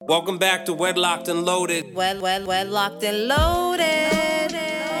Welcome back to Wedlocked and Loaded. Wedlocked and loaded.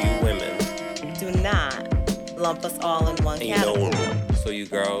 You women. Do not lump us all in one category. So you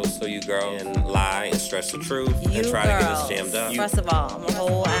girls and lie and stretch the truth You and try girls, to get us jammed up. First of all, I'm a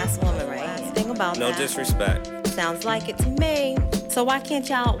whole ass woman, right? Think about No that. disrespect. Sounds like it to me. So why can't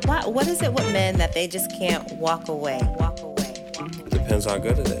y'all? What is it with men that they just can't walk away? Depends how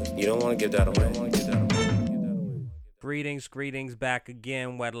good it is. You don't want to give that away. Greetings, back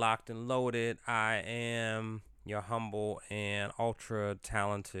again, Wedlocked and Loaded. I am your humble and ultra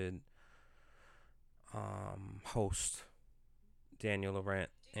talented host, Daniel Laurent,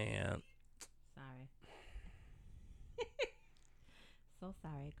 and Sorry. So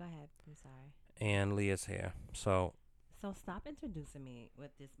sorry. Go ahead. I'm sorry. and Leah's here. So stop introducing me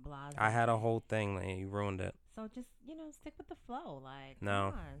with this blase. I had a whole thing, Leah. You ruined it. So just, stick with the flow. Like,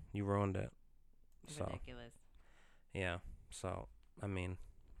 No, come on. you ruined it. So Ridiculous. yeah. So I mean,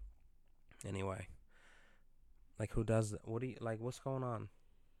 anyway, like who does that? What do you like? What's going on,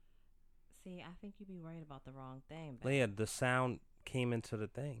 See, I think you'd be worried about the wrong thing. Babe. Leah? The sound came into the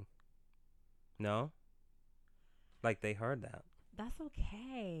thing. No, like they heard that. That's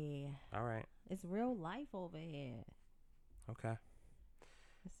okay. All right. It's real life over here. Okay.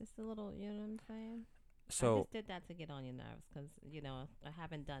 It's just a little, you know what I'm saying? I So just did that to get on your nerves because, I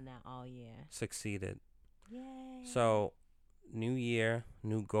haven't done that all year. succeeded. Yay. So, new year,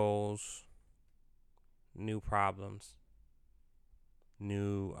 new goals, new problems,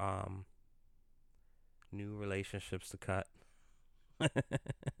 new relationships to cut.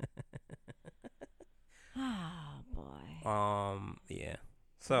 Oh, boy. Yeah.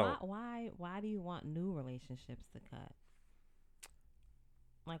 So Why do you want new relationships to cut?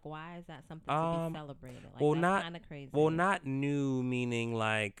 Like, why is that something to be celebrated? Like, well, that's not kind of crazy. well, not new meaning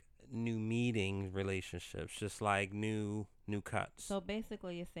like new meeting relationships, just like new cuts. So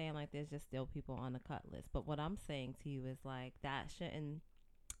basically, you're saying like there's just still people on the cut list. But what I'm saying to you is like that shouldn't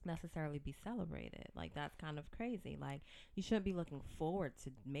necessarily be celebrated. Like that's kind of crazy. Like you shouldn't be looking forward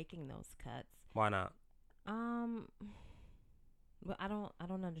to making those cuts. Why not? But I don't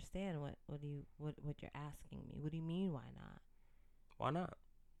understand what you're asking me. What do you mean why not? Why not?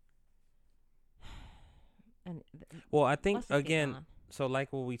 And Well, I think let's just get again. on. So,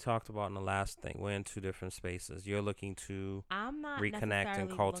 like what we talked about in the last thing, we're in two different spaces. You're looking to I'm not reconnect and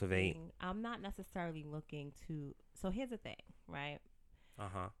necessarily cultivate. I'm not necessarily looking to. So here's the thing, right?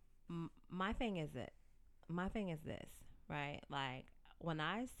 My thing is this, right? Like when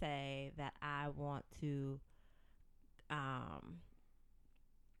I say that I want to,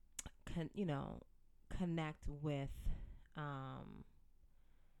 connect with,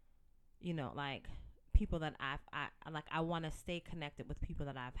 like people that I want to stay connected with people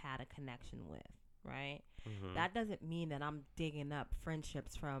that I've had a connection with, right? Mm-hmm. That doesn't mean that I'm digging up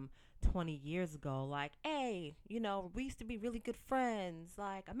friendships from 20 years ago. Like, hey, we used to be really good friends.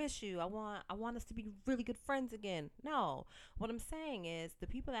 Like, I miss you. I want us to be really good friends again. No, what I'm saying is the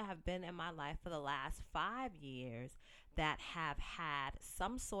people that have been in my life for the last 5 years that have had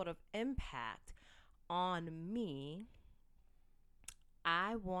some sort of impact on me,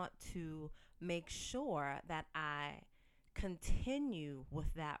 I want to make sure that I continue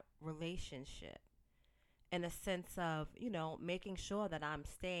with that relationship in a sense of, making sure that I'm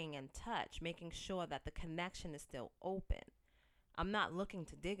staying in touch, making sure that the connection is still open. I'm not looking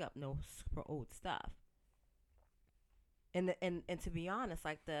to dig up no super old stuff. And to be honest,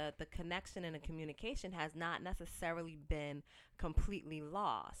 like the connection and the communication has not necessarily been completely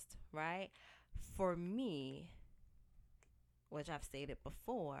lost, right? For me, which I've stated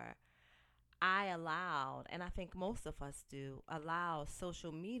before, I allowed, and I think most of us do, allow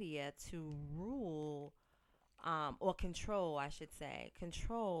social media to rule or control, I should say,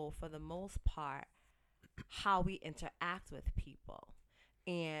 control for the most part how we interact with people.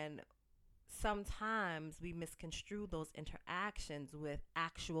 And sometimes we misconstrue those interactions with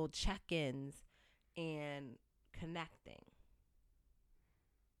actual check-ins and connecting.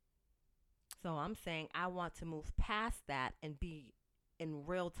 So I'm saying I want to move past that and be in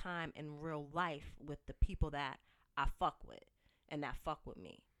real time, in real life with the people that I fuck with and that fuck with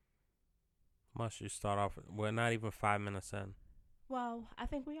me. Must you start off? We're not even 5 minutes in. Well, I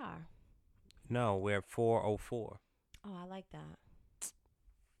think we are. No, we're at 4:04. Oh, I like that.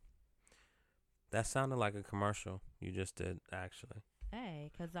 That sounded like a commercial you just did, actually. Hey,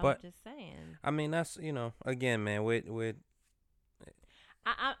 because I'm But- just saying. I mean, that's again, man. With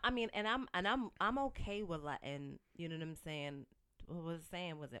I mean, and I'm okay with letting, you know what I'm saying? What was it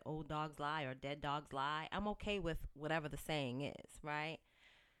saying? Was it old dogs lie or dead dogs lie? I'm okay with whatever the saying is, right?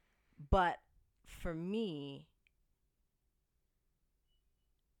 But for me,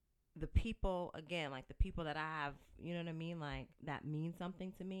 the people, again, like the people that I have, you know what I mean, like that mean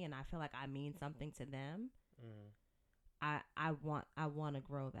something to me, and I feel like I mean something to them. I want to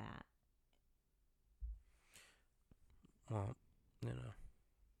grow that. Well,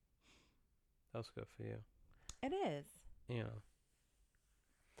 that's good for you. It is.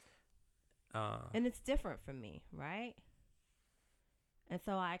 And it's different for me, right? And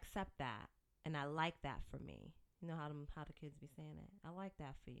so I accept that, and I like that for me. You know how the kids be saying it. I like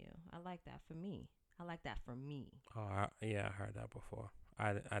that for you. I like that for me. I like that for me. Oh, I heard that before.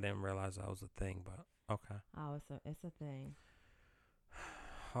 I didn't realize that was a thing, but okay. Oh, it's a thing.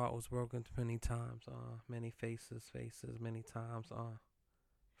 Heart was broken many times. Many faces, many times.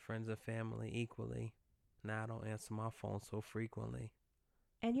 Friends and family equally. Now I don't answer my phone so frequently.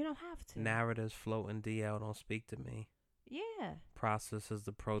 And you don't have to. Narratives floating DL don't speak to me. Yeah. Processes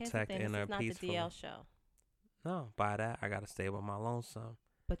to protect inner peacefully. This is not the DL show. No, by that I gotta stay with my lonesome.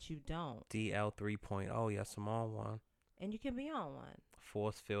 But you don't. DL 3.0, yes, I'm on one. And you can be on one.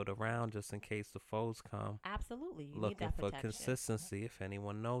 Force field around just in case the foes come. Absolutely. You Looking need that protection. for consistency if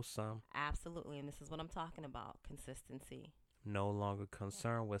anyone knows some. Absolutely. And this is what I'm talking about. Consistency. No longer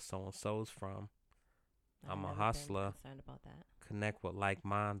concerned where so-and-so's from. I'm a hustler. Concerned about that. Connect with like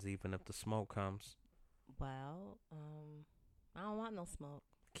minds even if the smoke comes. Well, I don't want no smoke.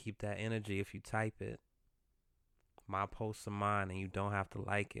 Keep that energy if you type it. My posts are mine and you don't have to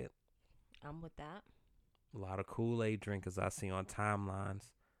like it. I'm with that. A lot of Kool-Aid drinkers I see on timelines.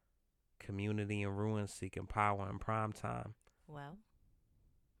 Community and ruin seeking power in prime time. Well.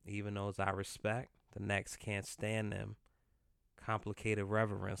 Even those I respect, the next can't stand them. Complicated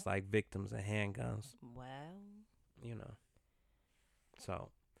reverence like victims and handguns. Well. So,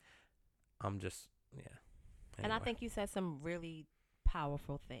 I'm just, yeah. Anyway. And I think you said some really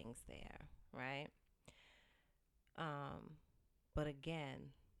powerful things there, right? But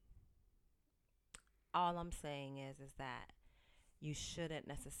again, all I'm saying is that you shouldn't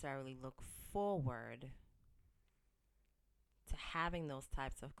necessarily look forward to having those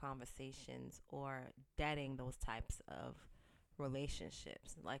types of conversations or dating those types of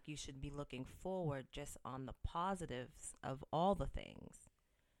relationships. Like, you should be looking forward just on the positives of all the things.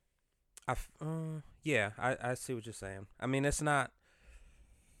 I see what you're saying. I mean, it's not.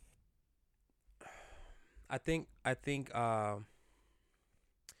 I think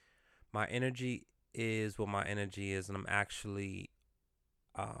my energy is what my energy is, and I'm actually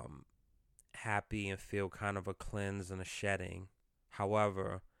happy and feel kind of a cleanse and a shedding.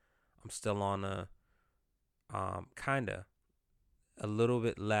 However, I'm still on a a little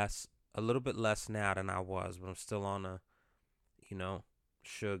bit less now than I was, but I'm still on a,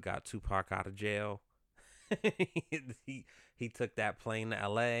 Suge got Tupac out of jail. he took that plane to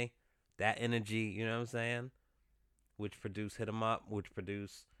LA. That energy, you know what I'm saying? Which produced Hit 'Em Up,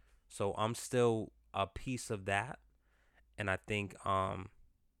 so I'm still a piece of that. And I think I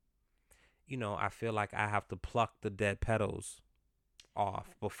feel like I have to pluck the dead petals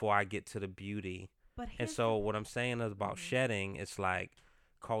off before I get to the beauty. And so what I'm saying is about shedding, it's like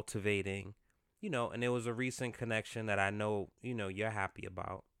cultivating, and there was a recent connection that I know, you're happy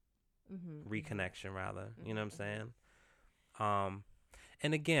about. Reconnection, rather. You know what I'm saying?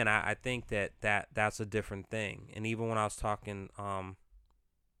 And again, I think that's a different thing. And even when I was talking to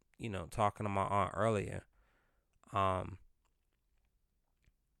my aunt earlier, I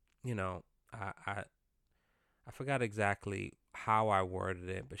forgot exactly how I worded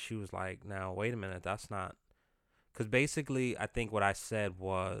it, but she was like, now, wait a minute, that's not, because basically I think what I said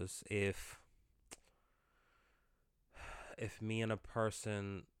was if me and a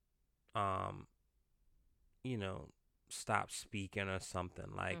person, stop speaking or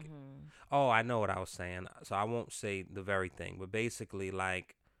something, like, oh, I know what I was saying, so I won't say the very thing, but basically,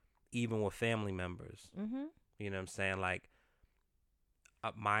 like, even with family members, you know what I'm saying, like,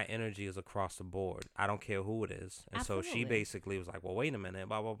 my energy is across the board. I don't care who it is. And Absolutely. So she basically was like, well, wait a minute,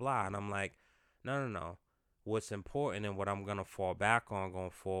 blah, blah, blah. And I'm like, no. What's important and what I'm going to fall back on going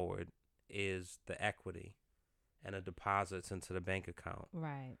forward is the equity and the deposits into the bank account.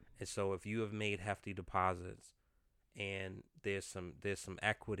 Right. And so if you have made hefty deposits and there's some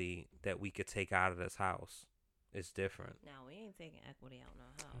equity that we could take out of this house, it's different. No, we ain't taking equity out of no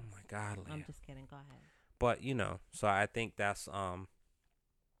house. Oh, my God, Leah. I'm just kidding. Go ahead. But, so I think that's...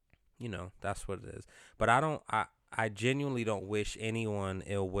 that's what it is. But I genuinely don't wish anyone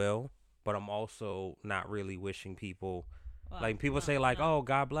ill will, but I'm also not really wishing people Well, Like people no, say like, no. "Oh,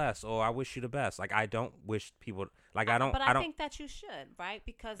 God bless," or "I wish you the best." Like I don't wish people like I don't But I I don't. think that you should, right?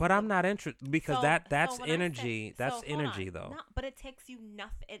 Because But I'm not interested because so that's when I say energy. That's so hold energy on. though. No, but it takes you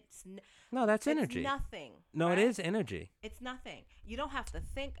nothing. No, that's It's energy. nothing. No, right? it is energy. It's nothing. You don't have to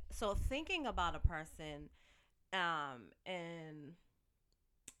think. So thinking about a person, and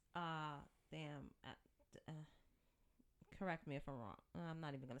damn, correct me if I'm wrong. I'm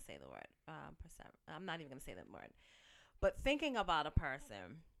not even gonna say the word. I'm not even gonna say that word. But thinking about a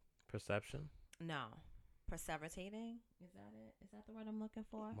person, Perception. no, perseverating. Is that it? Is that the word I'm looking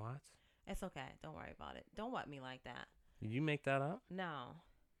for? What? It's okay. Don't worry about it. Don't want me like that. Did you make that up? No.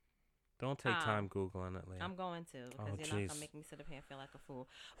 Don't take time Googling it, Leah. I'm going to because Oh, you're not jeez. gonna make me sit up here and feel like a fool.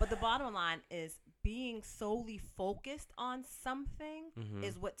 But the bottom line is being solely focused on something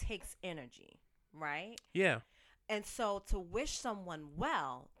is what takes energy, right? Yeah. And so to wish someone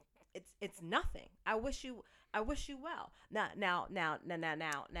well, it's nothing. I wish you well.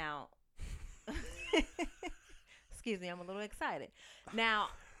 Now. Excuse me, I'm a little excited. Now,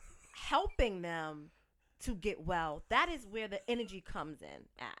 helping them to get well, that is where the energy comes in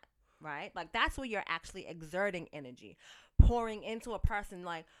at. Right? Like that's where you're actually exerting energy, pouring into a person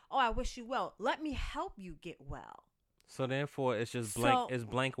like, oh, I wish you well. Let me help you get well. So therefore, it's just blank. It's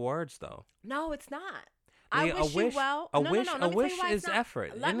blank words, though. No, it's not. Leah, I wish you well. A No. wish. Let A me wish tell you why is it's not.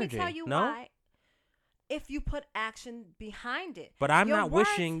 effort. Let energy. me tell you no? why. If you put action behind it. But I'm Your not words,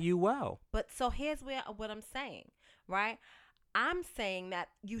 wishing you well. But so here's what I'm saying, right? I'm saying that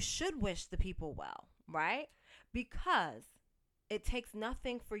you should wish the people well, right? Because it takes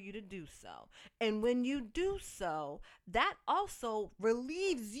nothing for you to do so. And when you do so, that also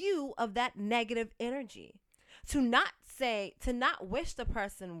relieves you of that negative energy. To not wish the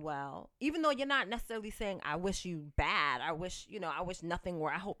person well, even though you're not necessarily saying, I wish you bad. I wish nothing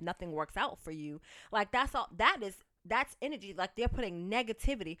I hope nothing works out for you. Like that's energy. Like they're putting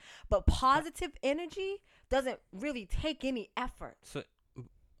negativity, but positive energy doesn't really take any effort.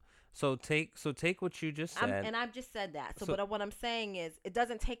 So take what you just said. And I've just said that. But what I'm saying is it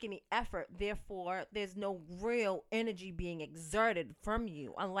doesn't take any effort. Therefore, there's no real energy being exerted from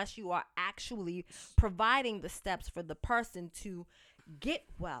you unless you are actually providing the steps for the person to get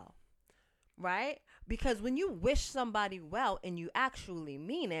well. Right? Because when you wish somebody well and you actually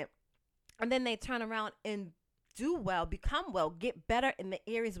mean it, and then they turn around and do well, become well, get better in the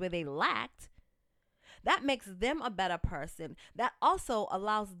areas where they lacked, that makes them a better person. That also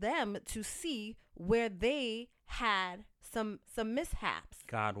allows them to see where they had some mishaps.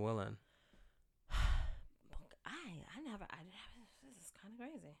 God willing. This is kind of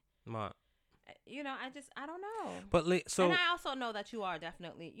crazy. What? I don't know. But and I also know that you are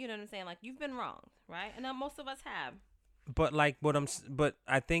definitely, you know what I'm saying? Like you've been wrong, right? And most of us have. But but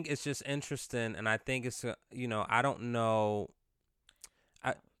I think it's just interesting, and I think it's I don't know.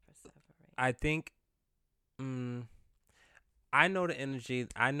 I think. I know the energy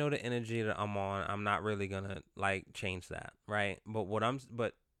that I'm on. I'm not really gonna change that, right?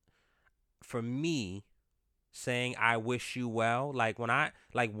 But for me, saying I wish you well,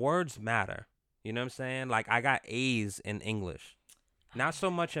 words matter. You know what I'm saying? Like I got A's in English, not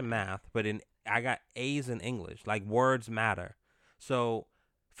so much in math, but I got A's in English. Like words matter. So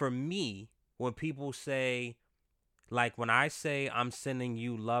for me, when people say, when I say I'm sending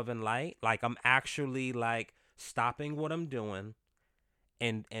you love and light, I'm actually stopping what I'm doing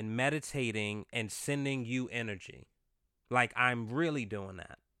and meditating and sending you energy. I'm really doing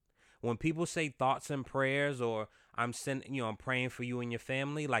that. When people say thoughts and prayers or I'm praying for you and your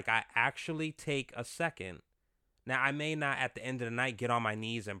family, I actually take a second. Now, I may not at the end of the night get on my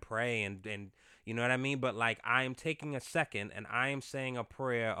knees and pray and you know what I mean? But I am taking a second and I am saying a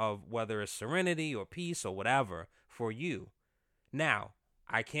prayer of whether it's serenity or peace or whatever for you. Now,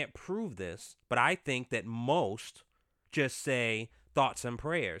 I can't prove this, but I think that most just say thoughts and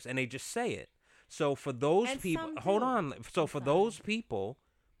prayers and they just say it. So for those people, hold on. So for those people,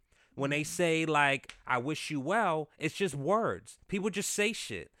 when they say I wish you well, it's just words. People just say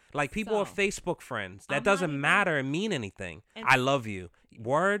shit. People are Facebook friends. That doesn't matter and mean anything. I love you.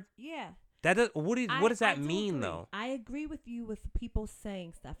 Word? Yeah. What does that mean though? I agree with you with people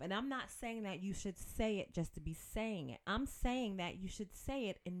saying stuff. And I'm not saying that you should say it just to be saying it. I'm saying that you should say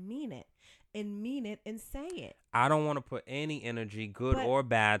it and mean it. And mean it and say it. I don't want to put any energy, good or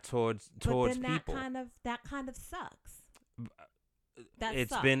bad, towards people. That kind of sucks.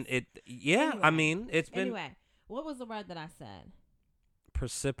 Anyway, I mean, it's been. Anyway, what was the word that I said?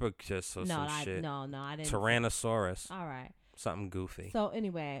 Precipitous or some shit. No, I didn't. Tyrannosaurus. All right. Something goofy. So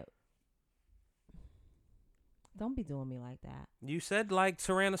anyway, Don't be doing me like that. You said like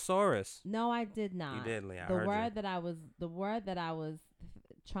Tyrannosaurus. No, I did not. You did, Leah. The word that I was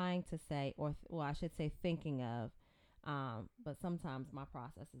trying to say, or I should say thinking of, but sometimes my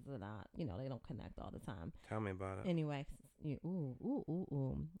processes are not, they don't connect all the time. Tell me about it. Anyway,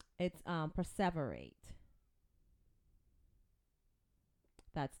 it's perseverate.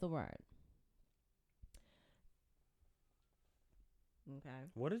 That's the word. Okay.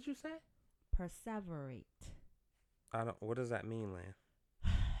 What did you say? Perseverate. What does that mean, Leah?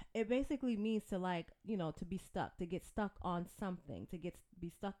 It basically means to to be stuck, to get stuck on something, be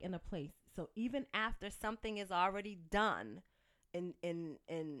stuck in a place. So even after something is already done and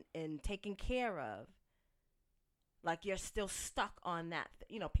taken care of, like you're still stuck on that.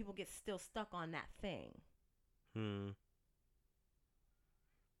 People get still stuck on that thing.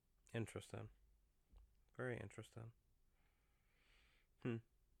 Interesting. Very interesting.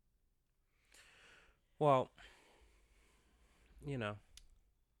 Well, New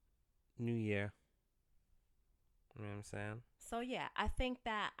Year. You know what I'm saying? So yeah, I think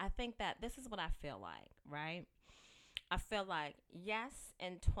that this is what I feel like, right? I feel like yes,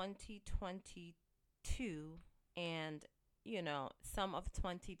 in 2022 and some of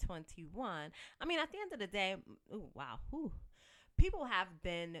 2021. I mean, at the end of the day, people have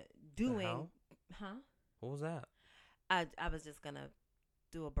been doing, What was that? I was just gonna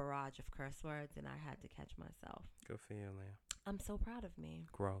do a barrage of curse words and I had to catch myself. Good for you, Leah. I'm so proud of me.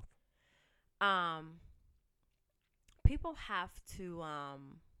 Growth. People have to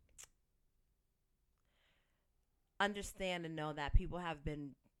understand and know that people have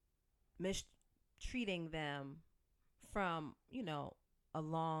been mistreating them from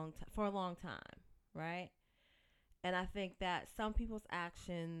for a long time, right? And I think that some people's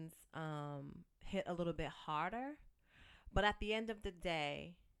actions hit a little bit harder, but at the end of the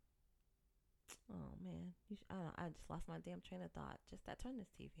day, oh man, I just lost my damn train of thought. Just that, turn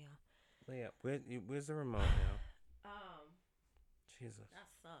this TV off. Leah, where's the remote now? Jesus. That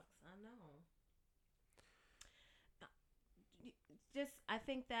sucks. I know. I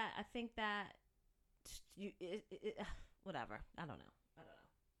think that whatever. I don't know.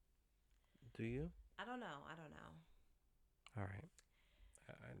 Do you? I don't know. All right.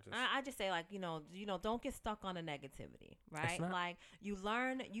 I just say don't get stuck on the negativity, right? Like you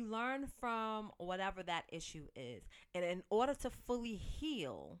learn from whatever that issue is, and in order to fully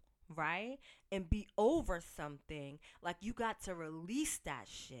heal, right, and be over something, like you got to release that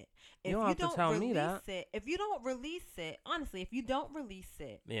shit. If you don't have to tell me that. If you don't release it, honestly, if you don't release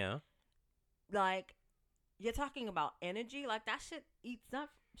it, yeah, like you're talking about energy, like that shit eats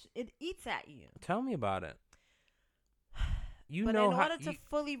at you. Tell me about it. But in order to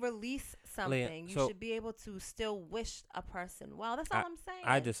fully release something, Leah, you should be able to still wish a person well. That's all I'm saying.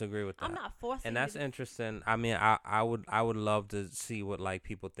 I disagree with that. I'm not forcing. And that's interesting. I mean, I would love to see what like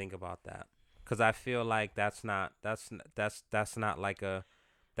people think about that, because I feel like that's not like a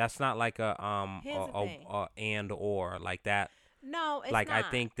and or like that. No, it's like not. I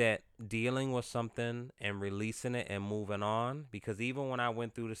think that dealing with something and releasing it and moving on, because even when I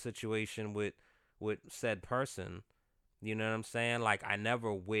went through the situation with said person, you know what I'm saying? Like, I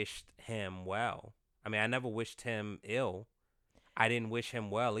never wished him well. I mean, I never wished him ill. I didn't wish him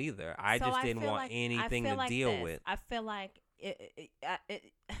well either. I just didn't want anything to deal with. I feel like I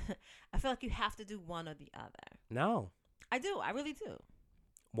feel like you have to do one or the other. No. I do. I really do.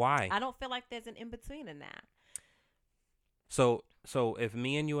 Why? I don't feel like there's an in-between in that. So if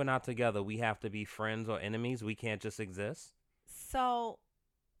me and you are not together, we have to be friends or enemies? We can't just exist? So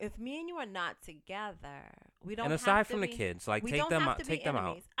if me and you are not together, we don't. And aside from the kids, like take them out.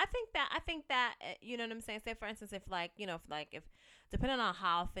 I think that you know what I'm saying. Say for instance, if depending on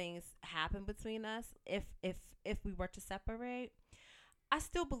how things happen between us, if we were to separate, I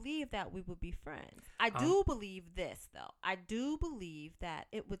still believe that we would be friends. I do believe this though. I do believe that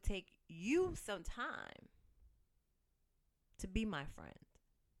it would take you some time to be my friend.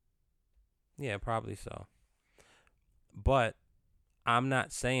 Yeah, probably so. But I'm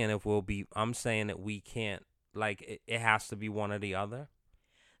not saying I'm saying that we can't, like, it has to be one or the other.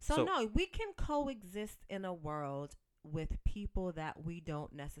 So no, we can coexist in a world with people that we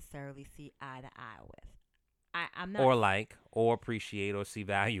don't necessarily see eye to eye with. I'm not. Or appreciate or see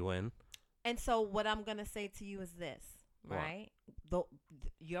value in. And so what I'm going to say to you is this, right?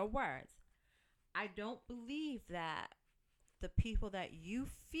 Your words. I don't believe that the people that you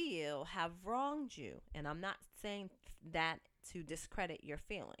feel have wronged you, and I'm not saying that to discredit your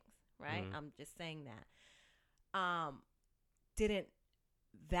feelings, right? Mm-hmm. I'm just saying that didn't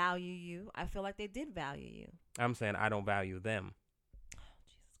value you. I feel like they did value you. I'm saying I don't value them. Oh,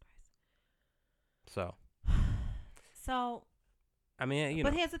 Jesus Christ. So So, I mean,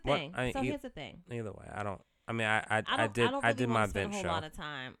 but here's the thing. Here's the thing. Either way, I don't. I mean, I don't did really my spend vent a whole show. lot of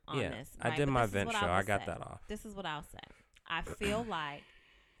time on this. Right? I did but my this is vent what show. will I got say. that off. This is what I'll say. I feel like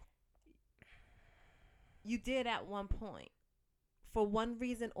you did at one point, for one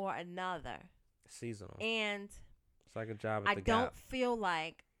reason or another. Seasonal. And it's like a job at the I don't Gap. feel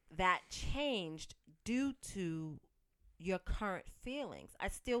like that changed due to your current feelings. I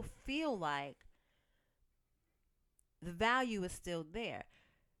still feel like the value is still there.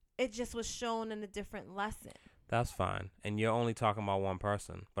 It just was shown in a different lesson. That's fine. And you're only talking about one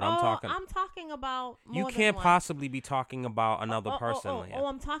person. But I'm talking about more you than can't one. possibly be talking about another person, Leah.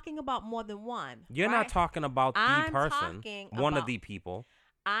 I'm talking about more than one. You're right? not talking about the person. One of the people.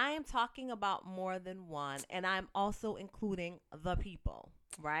 I am talking about more than one, and I'm also including the people,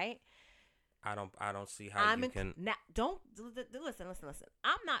 right? I don't see how you can. Now, don't listen.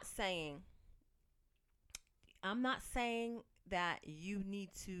 I'm not saying that you need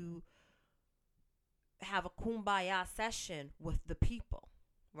to have a kumbaya session with the people,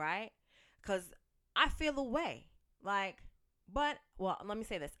 right? Because I feel a way. Let me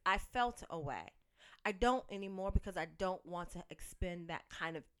say this. I felt a way. I don't anymore because I don't want to expend that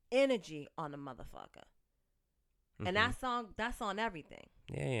kind of energy on a motherfucker. Mm-hmm. And that's on everything.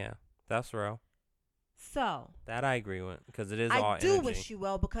 Yeah. That's real. So. That I agree with because it is all energy. I do wish you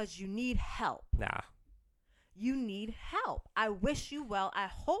well because you need help. Nah. You need help. I wish you well. I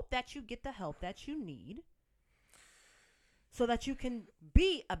hope that you get the help that you need so that you can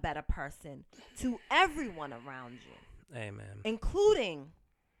be a better person to everyone around you. Amen. Including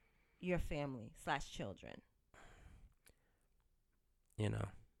your family / children. You know.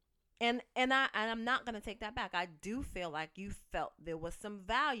 And I'm not going to take that back. I do feel like you felt there was some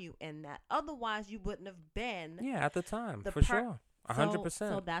value in that. Otherwise, you wouldn't have been. Yeah, at the time, for sure. 100%.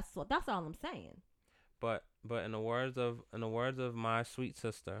 So that's all I'm saying. But in the words of my sweet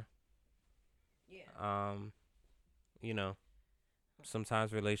sister, you know,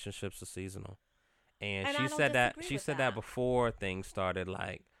 sometimes relationships are seasonal, and she said that before things started.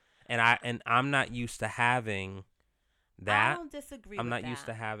 And I'm not used to having that. I don't disagree. I'm with not that. used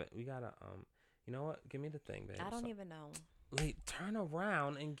to having. We gotta you know what? Give me the thing, babe. I don't even know. Turn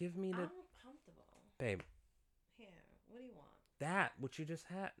around and give me the. I'm comfortable. Babe. Here, what do you want? That what you just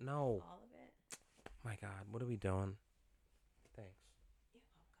had? No. All of it. My God, what are we doing? Thanks. You're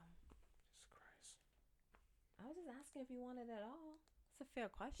welcome. Jesus Christ. I was just asking if you wanted it all. It's a fair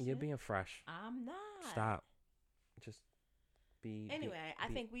question. You're being fresh. I'm not. Stop. Just be. Anyway, I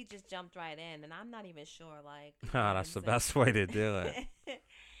think we just jumped right in, and I'm not even sure. That's the best way to do it.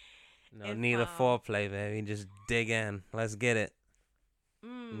 No need of foreplay, baby. Just dig in. Let's get it.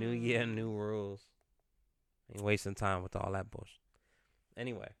 New year, new rules. Ain't wasting time with all that bullshit.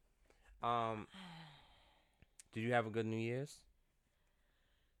 Anyway. Did you have a good New Year's?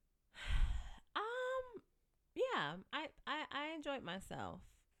 Yeah, I enjoyed myself.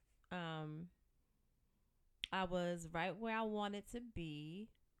 I was right where I wanted to be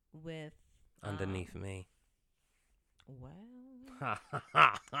with underneath me. Well,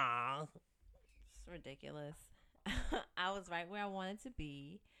 it's ridiculous. I was right where I wanted to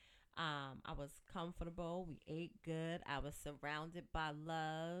be. I was comfortable. We ate good. I was surrounded by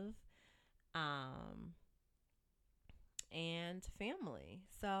love. And family.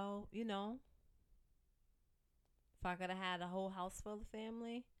 So, you know, if I could have had a whole house full of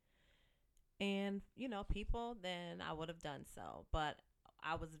family and, you know, people, then I would have done so. But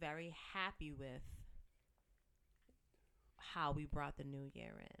I was very happy with how we brought the new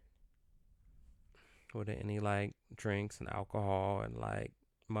year in. Were there any drinks and alcohol and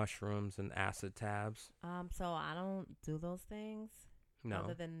mushrooms and acid tabs? So I don't do those things. No.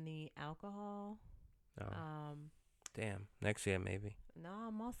 Other than the alcohol. No. Damn. Next year, maybe. No,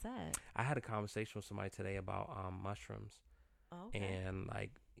 I'm all set. I had a conversation with somebody today about mushrooms. Oh, okay. And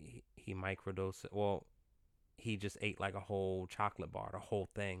he microdosed it. Well, he just ate a whole chocolate bar, the whole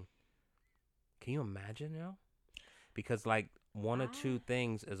thing. Can you imagine, Because one or two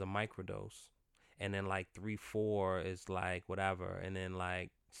things is a microdose. And then 3, 4 is whatever. And then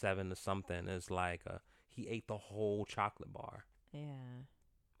 7 to something is he ate the whole chocolate bar. Yeah.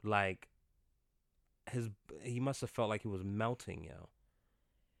 He must have felt like he was melting,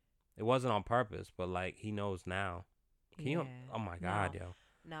 It wasn't on purpose, but he knows now. Can you? Oh my God, yo.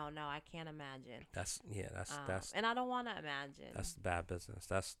 No, I can't imagine. That's and I don't want to imagine. That's bad business.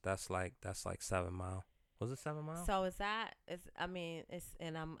 That's like 7 Mile. Was it 7 Mile? So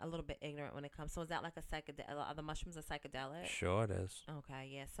and I'm a little bit ignorant when it comes. So is that like a psychedelic? Are the mushrooms a psychedelic? Sure it is. Okay,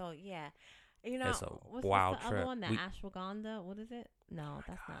 yeah. So yeah, You know, it's a what's wild the trip. other one? The ashwagandha. What is it? No,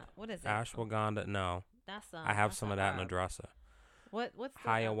 that's not. What is it? Ashwagandha, no. That's I have some of that in a herb. dresser. What's the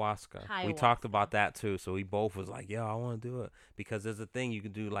Ayahuasca. We talked about that too. So we both was like, yo, I want to do it. Because there's a thing you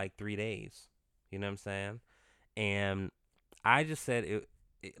can do like 3 days. You know what I'm saying? And I just said it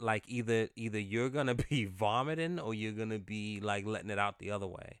like either you're going to be vomiting or you're going to be like letting it out the other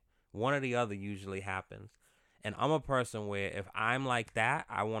way. One or the other usually happens. And I'm a person where if I'm like that,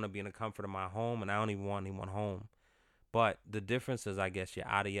 I want to be in the comfort of my home and I don't even want anyone home. But the difference is, I guess, you're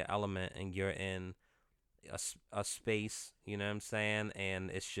out of your element and you're in a space, you know what I'm saying?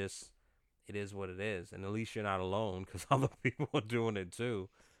 And it's just, it is what it is. And at least you're not alone because other people are doing it too.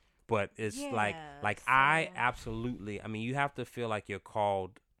 But it's I absolutely, I mean, you have to feel like you're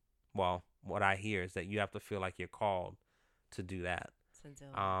called. Well, what I hear is that you have to feel like you're called to do that.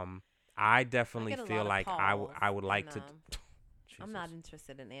 I definitely feel like I would like to. I'm not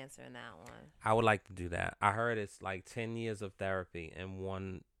interested in answering that one. I would like to do that. I heard it's like 10 years of therapy and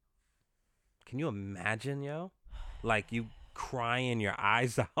one. Can you imagine, yo? Like you crying your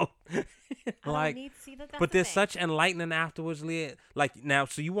eyes out. Like, I don't need to see that. But there's such enlightening afterwards, Leah. Like now,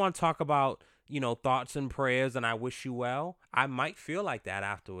 so you want to talk about, you know, thoughts and prayers and I wish you well? I might feel like that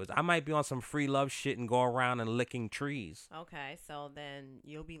afterwards. I might be on some free love shit and go around and licking trees. Okay, so then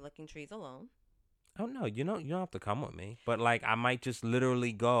you'll be licking trees alone. Oh, no, you don't have to come with me. But, like, I might just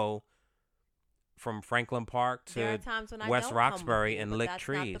literally go from Franklin Park to West Roxbury and lick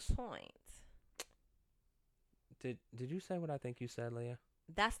trees. That's not the point. Did you say what I think you said, Leah?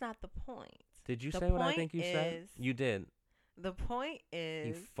 That's not the point. Did you say what I think you said? You did. The point is...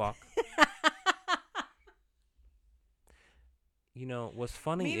 You fuck. You know, what's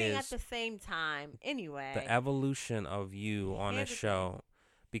funny meaning is... at the same time, anyway. The evolution of you on this show,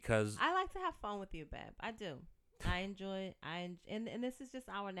 because... I like to have fun with you, babe. I do. I enjoy... And this is just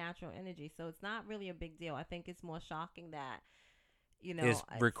our natural energy, so it's not really a big deal. I think it's more shocking that, you know... It's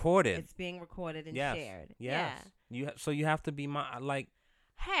recorded. It's being recorded and shared. Yes. Yeah. So you have to be like...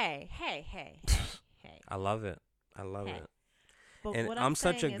 Hey. I love it. I love it. But and what I'm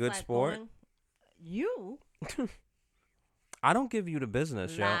such a is, good like, sport. You... I don't give you the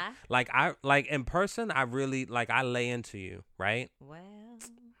business, yo. Like in person, I really I lay into you, right? Well,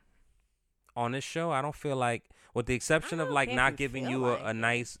 on this show, I don't feel like, with the exception of like not giving you a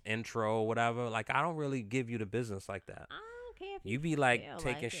nice intro or whatever, like I don't really give you the business like that. I don't care if you be like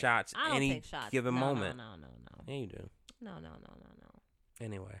taking shots any given moment. No. Yeah, you do. No.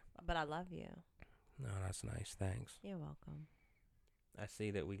 Anyway. But I love you. No, that's nice. Thanks. You're welcome. I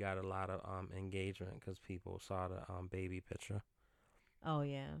see that we got a lot of engagement because people saw the baby picture. Oh,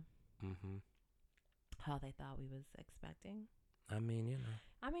 yeah. Mm-hmm. How they thought we was expecting. I mean, you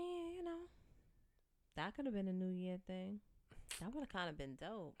know. That could have been a New Year thing. That would have kind of been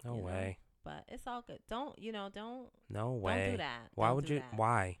dope. No way. But it's all good. Don't. No way. Don't do that. Why would you?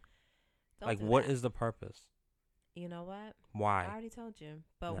 Why? Don't do what that. is the purpose? You know what? Why? I already told you.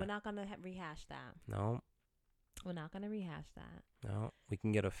 But we're not going to rehash that. No. We're not going to rehash that. No, we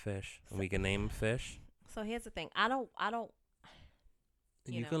can get a fish. And we can name a fish. So here's the thing. I don't.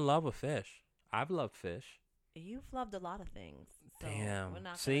 You can love a fish. I've loved fish. You've loved a lot of things. So damn. We're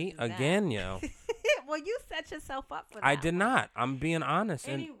not See, gonna do again, that. yo. Well, you set yourself up for that. I did not. I'm being honest.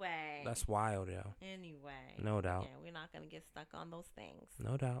 Anyway. That's wild, yo. Anyway. No doubt. Yeah, we're not going to get stuck on those things.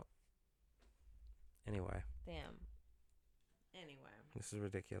 No doubt. Anyway. Damn. Anyway. This is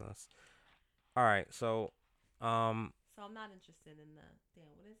ridiculous. All right, so So I'm not interested in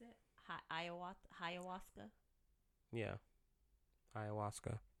what is it? Ayahuasca? Yeah.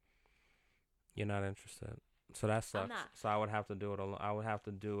 Ayahuasca. You're not interested. So that sucks. I'm not. So I would have to do it alone. I would have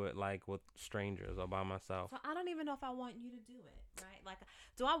to do it like with strangers or by myself. So I don't even know if I want you to do it, right? Like,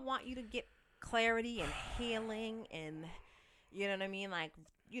 do I want you to get clarity and healing and, you know what I mean? Like,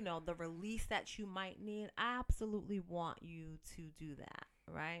 you know, the release that you might need. I absolutely want you to do that,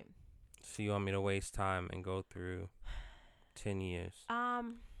 right? So you want me to waste time and go through 10 years?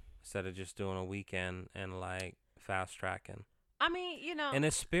 Instead of just doing a weekend and like fast tracking. I mean, you know, and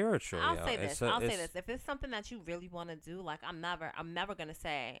it's spiritual. I'll say this. If it's something that you really want to do, like I'm never gonna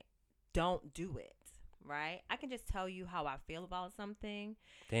say, don't do it. Right? I can just tell you how I feel about something.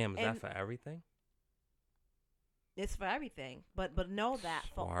 Damn, is that for everything? It's for everything, but know that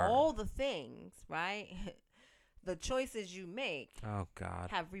for all the things, right? The choices you make, oh God,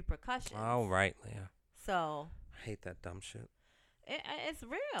 have repercussions. Oh right, Leah. So I hate that dumb shit. It's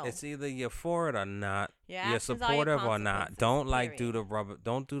real. It's either you're for it or not. You're supportive or not. Don't do the rubber.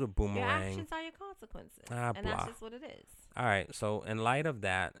 Don't do the boomerang. Your actions are your consequences, and that's just what it is. All right. So in light of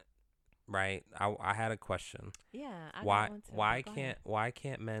that, right? I had a question. Yeah, I Why got one too. why Go can't ahead. why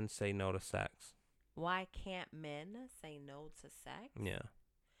can't men say no to sex? Why can't men say no to sex? Yeah.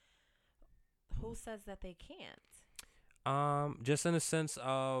 Who says that they can't? Just in the sense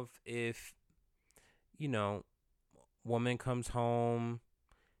of if, you know, woman comes home,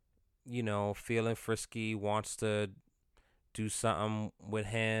 feeling frisky, wants to do something with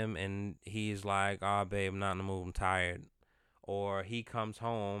him, and he's like, "Oh, babe, I'm not in the mood, I'm tired." Or he comes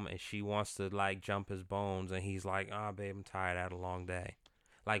home and she wants to like jump his bones, and he's like, "Oh, babe, I'm tired. I had a long day."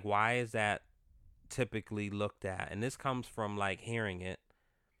 Like, why is that typically looked at? And this comes from like hearing it,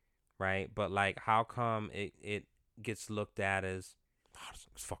 right? But like, how come it gets looked at as, oh,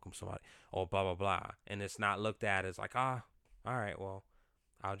 it's fucking somebody, or blah blah blah, and it's not looked at as like, all right, well,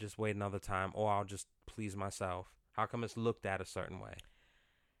 I'll just wait another time, or I'll just please myself. How come it's looked at a certain way?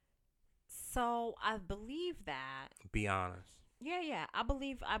 So I believe that. Be honest. Yeah. I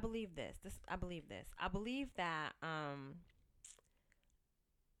believe this. I believe this. I believe that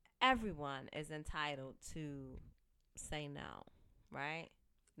everyone is entitled to say no, right?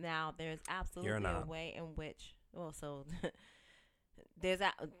 Now there's absolutely a way in which so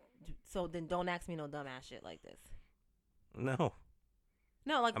so then don't ask me no dumbass shit like this. No.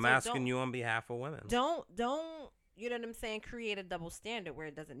 No, like I'm asking you on behalf of women. Don't you know what I'm saying? Create a double standard where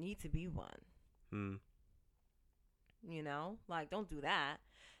it doesn't need to be one. You know, like don't do that.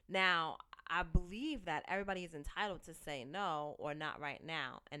 Now, I believe that everybody is entitled to say no or not right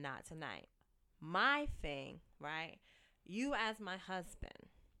now and not tonight. My thing, right? You as my husband,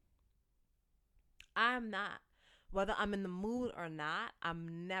 I'm not, whether I'm in the mood or not,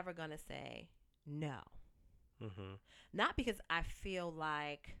 I'm never going to say no. Mm-hmm. Not because I feel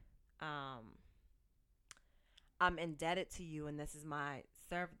like I'm indebted to you and this is my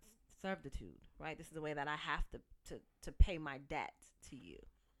servitude, right? This is the way that I have to pay my debt to you,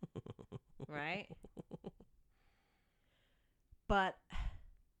 right? But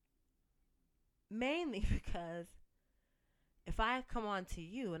mainly because if I come on to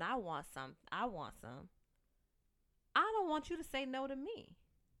you and I want some, I don't want you to say no to me.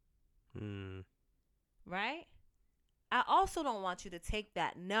 Right? I also don't want you to take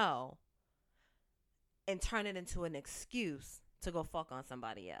that no and turn it into an excuse to go fuck on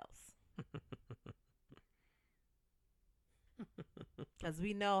somebody else. Because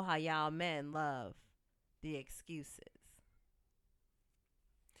we know how y'all men love the excuses.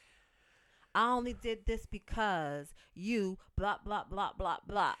 I only did this because you blah, blah, blah, blah,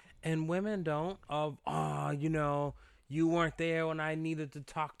 blah. And women don't you weren't there when I needed to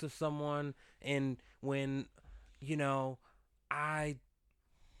talk to someone, and when, I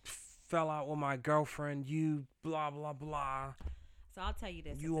fell out with my girlfriend, you blah, blah, blah. So I'll tell you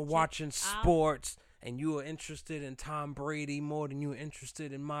this. You were watching sports, and you were interested in Tom Brady more than you were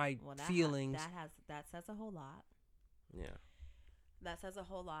interested in my feelings. That says a whole lot. Yeah. That says a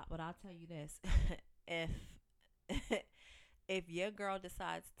whole lot, but I'll tell you this. if your girl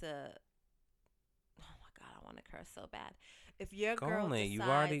decides to, oh my God, I want to curse so bad. If your girl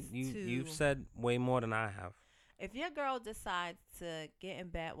decides you've said way more than I have. If your girl decides to get in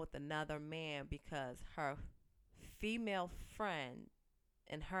bed with another man because her female friend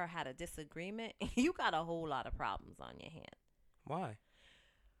and her had a disagreement, you got a whole lot of problems on your hand. Why?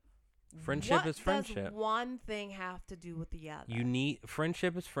 Friendship is friendship. What does one thing have to do with the other?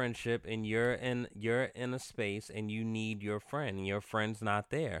 Friendship is friendship, and you're in a space, and you need your friend, and your friend's not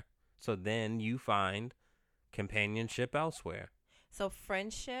there. So then you find companionship elsewhere. So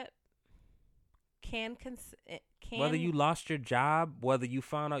friendship can whether you lost your job, whether you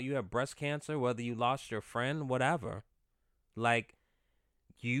found out you have breast cancer, whether you lost your friend, whatever. Like,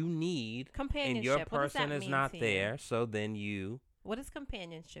 you need companionship, and your person is not there. So then you. What does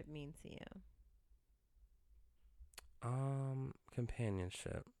companionship mean to you?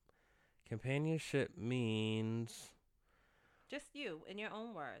 Companionship. Companionship means just you in your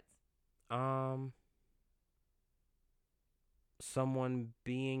own words. Someone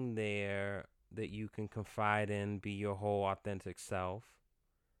being there that you can confide in, be your whole authentic self.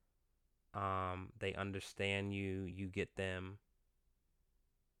 They understand you, you get them.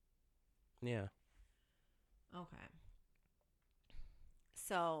 Yeah. Okay.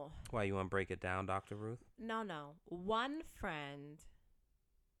 So. Why, you want to break it down, Dr. Ruth? No. One friend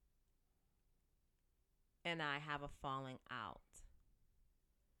and I have a falling out.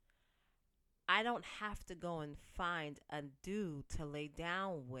 I don't have to go and find a dude to lay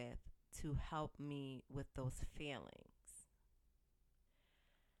down with to help me with those feelings.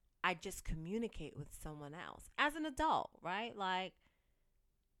 I just communicate with someone else as an adult, right? Like,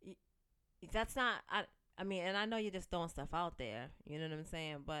 that's not, I mean, and I know you're just throwing stuff out there. You know what I'm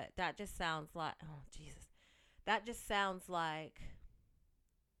saying? But that just sounds like, oh, Jesus. That just sounds like,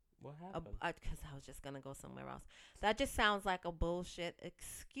 What happened? because I was just going to go somewhere else. That just sounds like a bullshit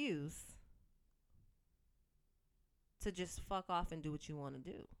excuse to just fuck off and do what you want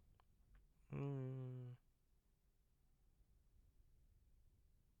to do.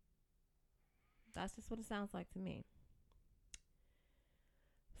 That's just what it sounds like to me.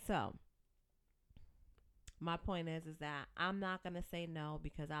 So, my point is that I'm not going to say no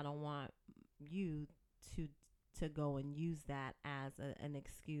because I don't want you to go and use that as an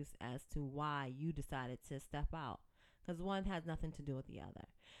excuse as to why you decided to step out. Because one has nothing to do with the other.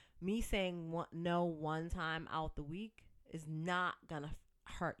 Me saying no one time out the week is not going to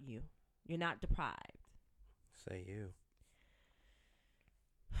hurt you. You're not deprived. Say you.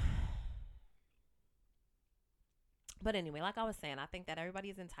 But anyway, like I was saying, I think that everybody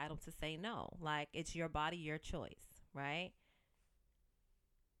is entitled to say no. Like, it's your body, your choice, right?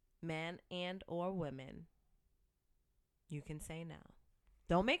 Men and or women, you can say no.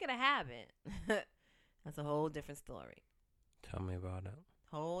 Don't make it a habit. That's a whole different story. Tell me about it.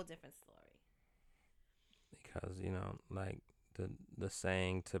 Whole different story. Because, you know, like the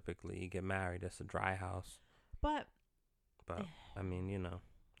saying, typically, you get married, it's a dry house. But I mean, you know,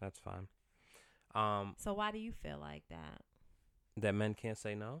 that's fine. So why do you feel like that? That men can't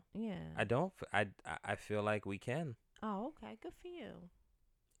say no? Yeah. I don't. I feel like we can. Oh, okay. Good for you.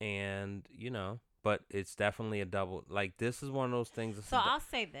 And, you know, but it's definitely a double. Like, this is one of those things. So I'll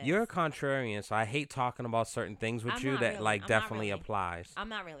say this. You're a contrarian, so I hate talking about certain things with you that, like, definitely applies. I'm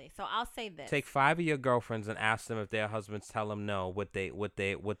not really. So I'll say this. Take 5 of your girlfriends and ask them if their husbands tell them no, what they're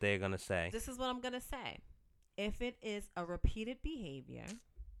going to say. This is what I'm going to say. If it is a repeated behavior.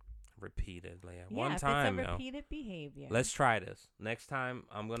 Repeatedly. Yeah, One if time, it's a repeated behavior. Let's try this. Next time,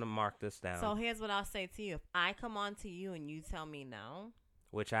 I'm going to mark this down. So here's what I'll say to you. If I come on to you and you tell me no.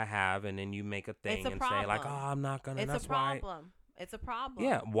 Which I have, and then you make a thing and problem. say, like, oh, I'm not going to. It's a problem. It's a problem.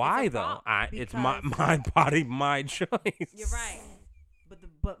 Yeah, why, though? It's my body, my choice. You're right.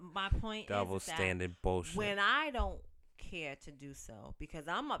 But my point Double is that standard bullshit. when I don't care to do so because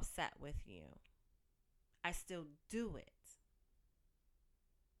I'm upset with you, I still do it.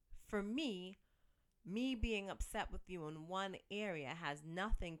 For me being upset with you in one area has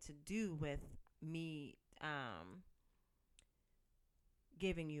nothing to do with me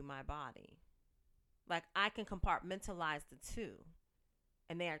giving you my body. Like, I can compartmentalize the two,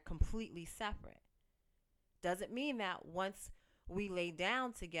 and they are completely separate. Doesn't mean that once we lay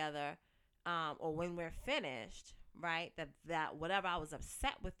down together, or when we're finished, right, that whatever I was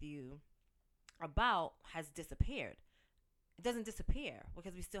upset with you about has disappeared. It doesn't disappear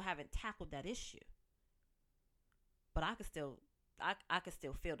because we still haven't tackled that issue. But I could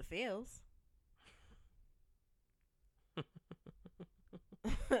still feel the feels.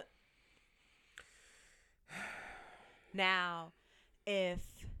 Now, if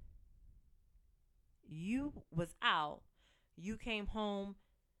you was out, you came home,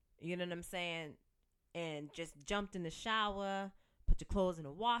 you know what I'm saying, and just jumped in the shower, put your clothes in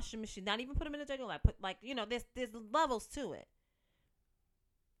the washing machine, not even put them in the dirty, like put, like, you know, there's levels to it.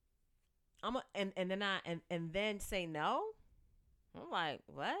 And then say no. I'm like,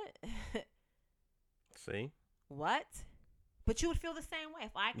 what? See? What? But you would feel the same way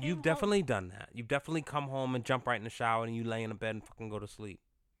if I came You've definitely done that. You've definitely come home and jump right in the shower and you lay in the bed and fucking go to sleep.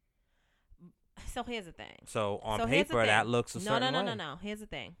 So here's the thing. So on paper, that looks a certain way. No. Here's the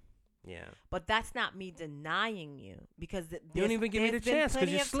thing. Yeah. But that's not me denying you, because you don't even give me the chance because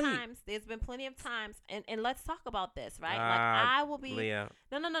you sleep. There's been plenty of times, and let's talk about this, right? Like, I will be. Leah,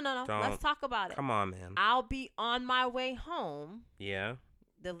 no. don't. Let's talk about it. Come on, man. I'll be on my way home. Yeah.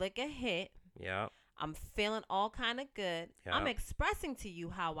 The liquor hit. Yeah. I'm feeling all kind of good. Yeah. I'm expressing to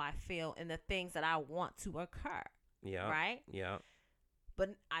you how I feel and the things that I want to occur. Yeah. Right? Yeah.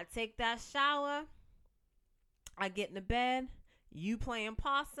 But I take that shower. I get in the bed. You playing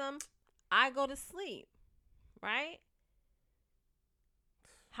possum. I go to sleep. Right?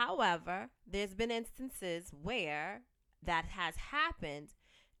 However, there's been instances where that has happened,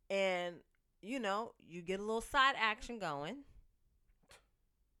 and, you know, you get a little side action going.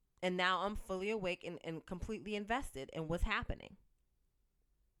 And now I'm fully awake and completely invested in what's happening.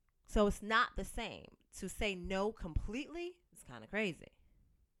 So it's not the same. To say no completely is kind of crazy.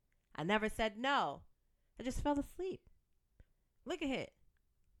 I never said no. I just fell asleep. Look at it.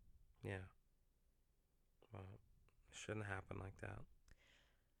 Yeah. Well, it shouldn't happen like that.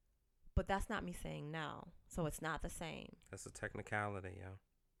 But that's not me saying no. So it's not the same. That's a technicality, yeah.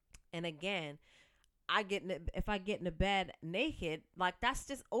 And again, if I get in the bed naked, like, that's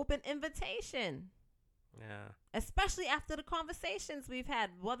just open invitation. Yeah. Especially after the conversations we've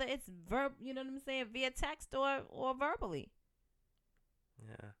had, whether it's you know what I'm saying, via text or verbally.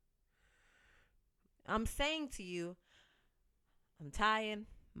 Yeah. I'm saying to you, I'm tired,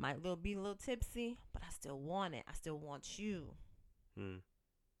 might be a little tipsy, but I still want it. I still want you.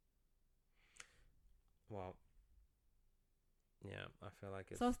 Well, yeah, I feel like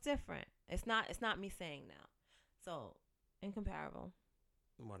it's... So it's different. It's not me saying now. So, incomparable.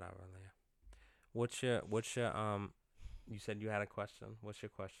 Whatever, Leah. What's your you said you had a question. What's your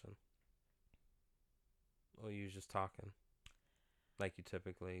question? Or you just talking? Like you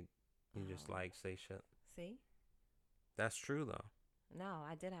typically, you just like say shit. See? That's true though. No,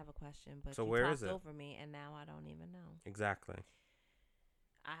 I did have a question, but so you where talked is it? over me, and now I don't even know. Exactly.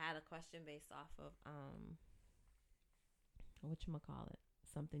 I had a question based off of whatchamacallit,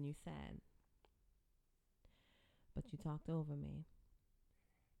 something you said, but you talked over me.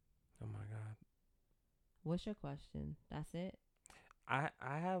 Oh my God. What's your question? That's it? I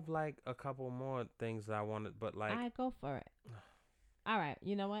have like a couple more things that I wanted, but like... All right, go for it. All right,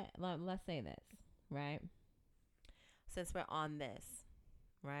 you know what? Let's say this, right? Since we're on this,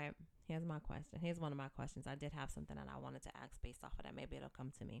 right? Here's my question. Here's one of my questions. I did have something that I wanted to ask based off of that. Maybe it'll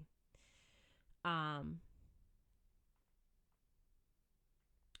come to me.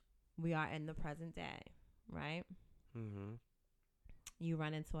 We are in the present day, right? Mm-hmm. You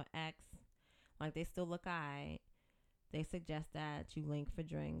run into an ex, like they still look alright. They suggest that you link for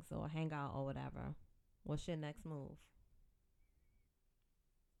drinks or hang out or whatever. What's your next move?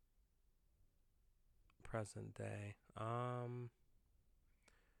 Present day.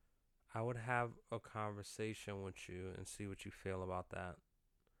 I would have a conversation with you and see what you feel about that.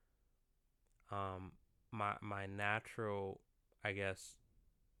 My natural, I guess,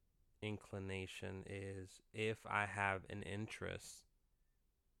 inclination is, if I have an interest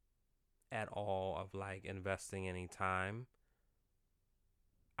at all of like investing any time,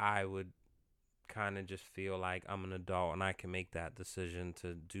 I would kind of just feel like I'm an adult and I can make that decision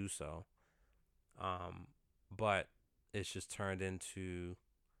to do so. But it's just turned into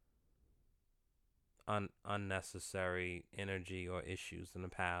unnecessary energy or issues in the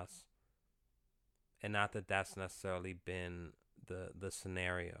past. And not that that's necessarily been the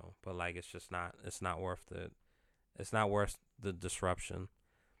scenario, but like it's not worth the disruption.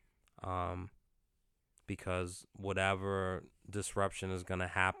 Because whatever disruption is going to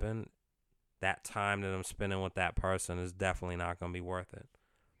happen, that time that I'm spending with that person is definitely not going to be worth it.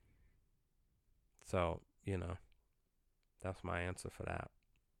 So, that's my answer for that.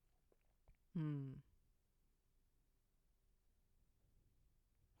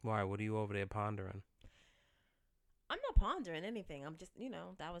 Why? What are you over there pondering? I'm not pondering anything. I'm just,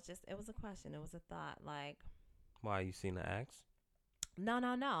 it was a question. It was a thought. Like, why, you seen the ex?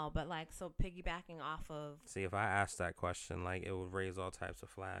 No. But like, so piggybacking off of. See, if I asked that question, like, it would raise all types of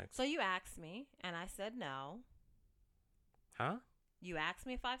flags. So you asked me, and I said no. Huh? You asked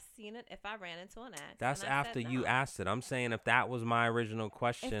me if I've seen it, if I ran into an ex. That's after you asked it. I'm saying if that was my original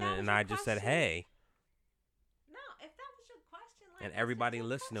question and I just said, hey. No, if that was your question. Like, and everybody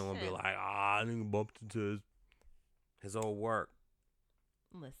listening would be like, I nigga bumped into his old work.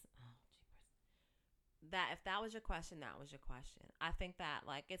 Listen. That if that was your question, that was your question. I think that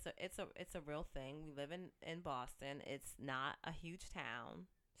like it's a real thing. We live in Boston. It's not a huge town,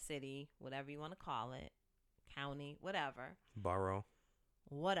 city, whatever you want to call it, county, whatever. Borough.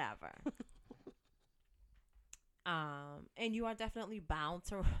 Whatever. And you are definitely bound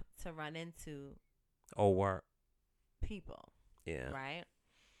to run into old work people. Yeah. Right?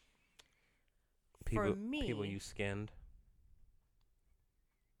 People, for me, people you skinned.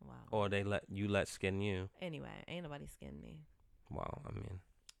 Wow. Or they let skin you. Anyway, ain't nobody skinned me. Well, I mean,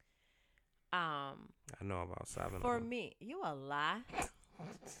 I know about 7 for of them. me, you a lie.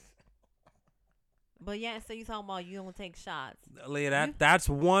 But yeah, so you talking about you don't take shots. Leah, that's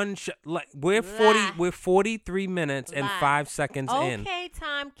one shot. Like we're 43 minutes and 5 seconds in. Okay,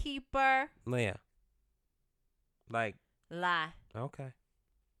 timekeeper. Leah. Like. Lie. Okay.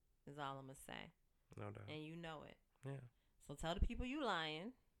 Is all I'm gonna say. No doubt. And you know it. Yeah. So tell the people you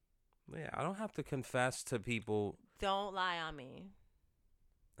lying. Yeah, I don't have to confess to people. Don't lie on me.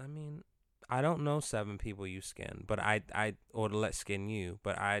 I mean, I don't know 7 people you skin, but or to let skin you,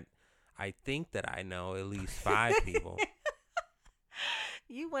 but I think that I know at least 5 people.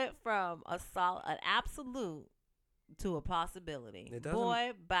 You went from an absolute to a possibility.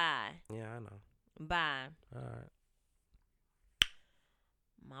 Boy, bye. Yeah, I know. Bye. All right.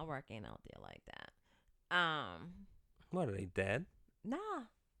 My work ain't out there like that. What, are they dead? Nah.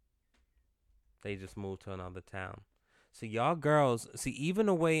 They just moved to another town. See, y'all girls, even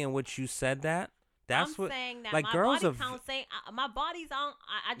the way in which you said that, That's I'm what, saying that like, my girls body are count saying my body's on.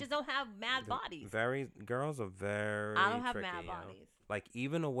 I just don't have mad bodies. Girls are very I don't have tricky, mad you know? bodies. Like,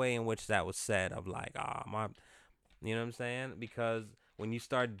 even the way in which that was said of like, my, you know what I'm saying? Because when you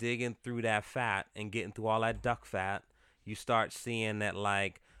start digging through that fat and getting through all that duck fat, you start seeing that,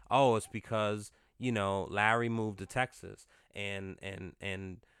 like, oh, it's because, you know, Larry moved to Texas and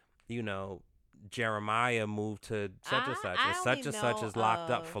you know, Jeremiah moved to such and such, and I only such and such know is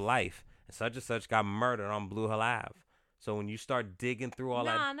locked up of for life, and such got murdered on Blue Hill Ave. So when you start digging through all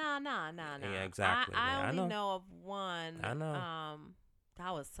that, nah. yeah, exactly. I Yeah, only I know. know of one. I know.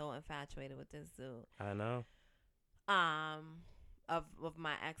 I was so infatuated with this dude. I know. Of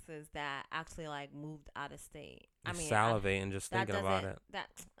my exes that actually like moved out of state. I mean, salivating just thinking about it.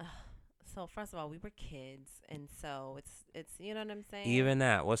 So first of all, we were kids, and so it's you know what I'm saying. Even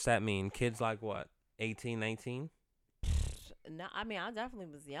that, what's that mean? Kids like what? 18, 19? No, I mean I definitely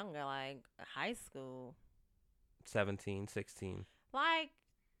was younger, like high school. 17, 16. Like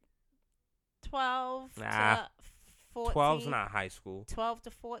 12 Nah, to 14. 12's not high school. 12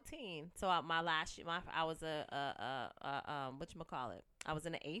 to 14. So my last year, I was whatchamacallit? I was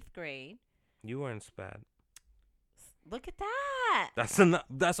in the 8th grade. You were in SPED. Look at that.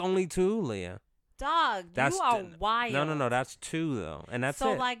 That's only 2, Leah. Dog, you are wild. No, that's 2 though, and that's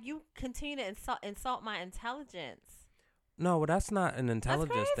so it. like you continue to insult my intelligence. No, but that's not an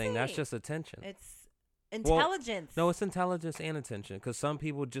intelligence thing. That's crazy. just attention. It's intelligence. No, it's intelligence and attention, because some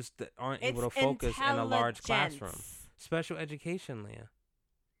people just aren't able to focus in a large classroom. Special education, Leah.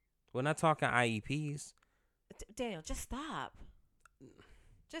 We're not talking IEPs. Daniel, just stop.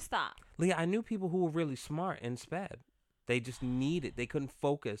 Just stop. Leah, I knew people who were really smart in SPED. They just needed. They couldn't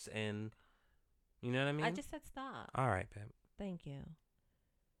focus, and you know what I mean. I just said stop. All right, babe. Thank you.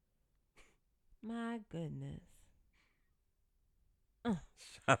 My goodness.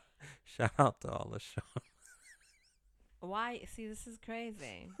 Shout out to all the show. Why? See, this is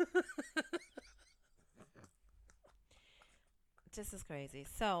crazy. This is crazy.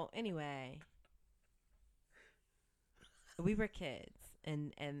 So anyway, we were kids,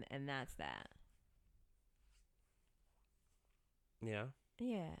 and that's that. Yeah.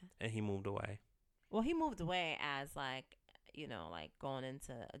 Yeah. And he moved away. Well, he moved away as like, you know, like going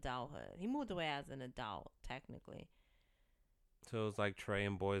into adulthood. He moved away as an adult, technically. So it was like Trey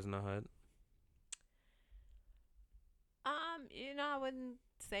and Boys in the Hood. You know, I wouldn't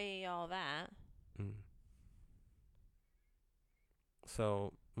say all that. Mm.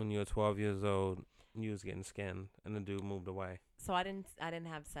 So when you were 12 years old, you was getting skinned, and the dude moved away. So I didn't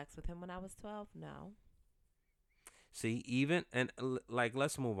have sex with him when I was 12. No. See, even and like,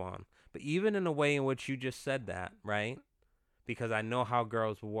 let's move on. But even in the way in which you just said that, right? Because I know how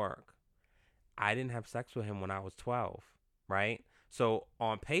girls work. I didn't have sex with him when I was 12, right? So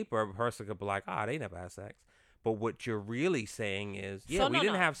on paper, a person could be like, they never had sex. But what you're really saying is, we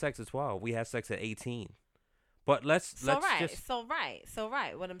didn't have sex at 12. We had sex at 18. But let's just... So right.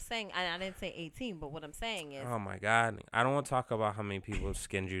 What I'm saying, and I didn't say 18, but what I'm saying is... Oh, my God. I don't want to talk about how many people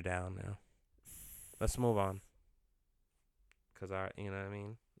skinned you down now. Let's move on. Because, you know what I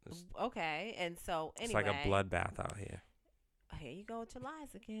mean? Okay, and so, anyway... It's like a bloodbath out here. Here you go with your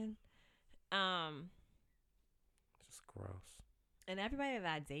lies again. Just gross. And everybody that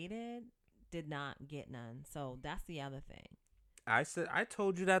I dated did not get none. So that's the other thing. I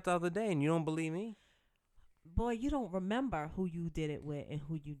told you that the other day, and you don't believe me? Boy, you don't remember who you did it with and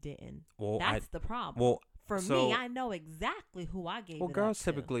who you didn't. Well, that's the problem. Well, for me, I know exactly who I gave it up to. Well, girls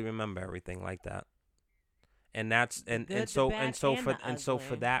typically remember everything like that. And that's so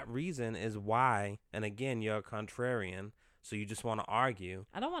for that reason is why, and again, you're a contrarian, so you just want to argue.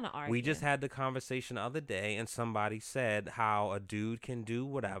 I don't want to argue. We just had the conversation the other day, and somebody said how a dude can do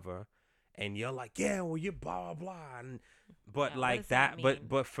whatever, and you're like, yeah, well, you're blah blah blah, but like that,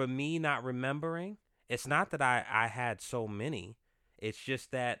 but for me not remembering, it's not that I had so many. It's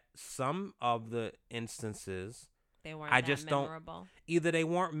just that some of the instances they weren't memorable. Either they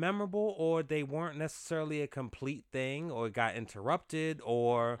weren't memorable, or they weren't necessarily a complete thing, or it got interrupted,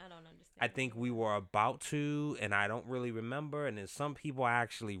 or I don't understand. I think we were about to, and I don't really remember. And then some people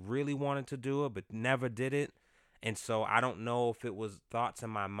actually really wanted to do it, but never did it. And so I don't know if it was thoughts in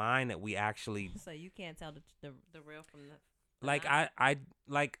my mind that we actually. So you can't tell the real from the. Like I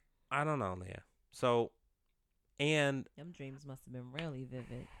don't know, Leah. So, and them dreams must have been really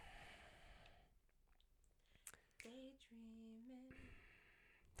vivid.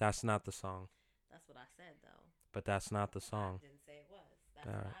 That's not the song. That's what I said, though. But that's not the song. I didn't say it was. That's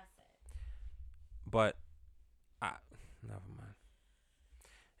what I said. But, never mind.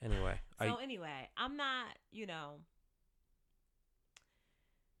 Anyway. Anyway, I'm not,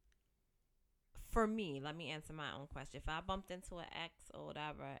 for me, let me answer my own question. If I bumped into an ex or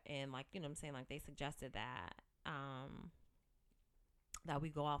whatever, and like, you know what I'm saying, like they suggested that we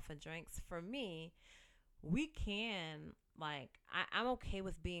go out for drinks, for me, we can, like, I'm okay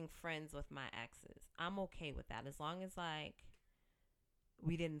with being friends with my exes. I'm okay with that as long as, like,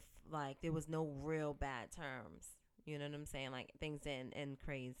 we didn't, like, there was no real bad terms. You know what I'm saying? Like, things didn't end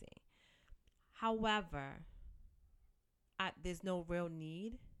crazy. However, there's no real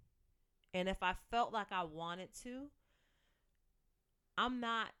need. And if I felt like I wanted to, I'm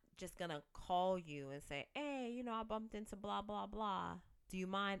not just going to call you and say, hey, you know, I bumped into blah, blah, blah. Do you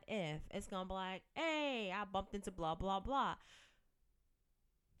mind if? It's going to be like, hey, I bumped into blah, blah, blah.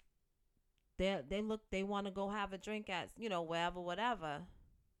 They want to go have a drink at, you know, wherever, whatever.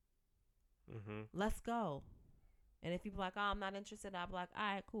 Mm-hmm. Let's go. And if people like, oh, I'm not interested, I'll be like, all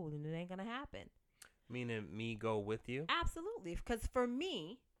right, cool. And it ain't going to happen. Meaning me go with you? Absolutely. Because for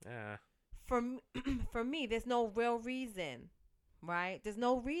me, Yeah. For me, there's no real reason, right? There's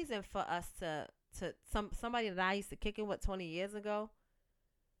no reason for us to somebody that I used to kick it with 20 years ago.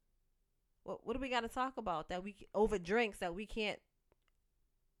 What do we got to talk about that we over drinks that we can't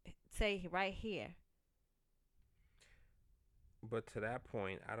say right here? But to that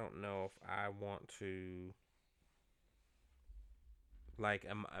point, I don't know if I want to. Like,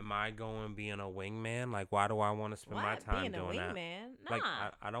 am I going being a wingman? Like, why do I want to spend my time doing that? Nah. Like,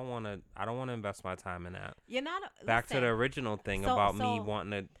 I don't want to invest my time in that. You're not. Back to the original thing about me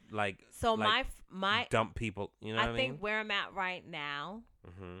wanting to like. So like my dump people. You know what I mean? I think where I'm at right now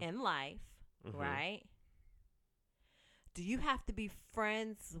in life, right? Do you have to be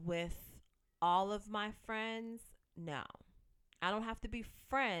friends with all of my friends? No, I don't have to be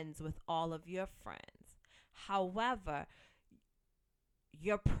friends with all of your friends. However,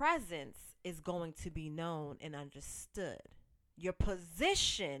 your presence is going to be known and understood. Your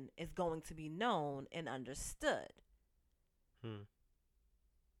position is going to be known and understood.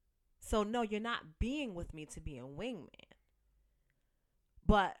 So, no, you're not being with me to be a wingman.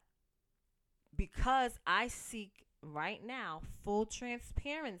 But because I seek right now full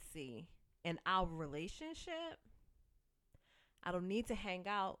transparency in our relationship, I don't need to hang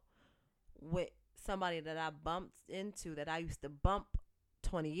out with somebody that I bumped into that I used to bump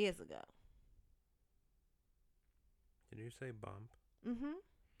 20 years ago. Did you say bump? Mm-hmm.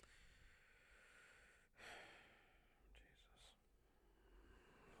 Jesus.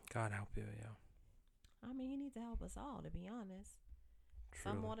 God help you, yo. I mean, he needs to help us all, to be honest. Truly.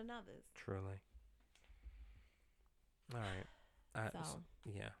 Some more than others. Truly. All right.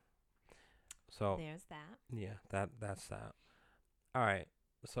 Yeah. So there's that. Yeah, that's that. All right.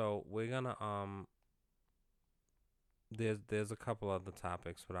 So we're gonna there's a couple other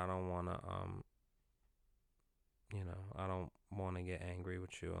topics, but I don't wanna I don't wanna get angry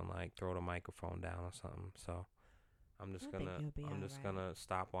with you and like throw the microphone down or something. So I'm just gonna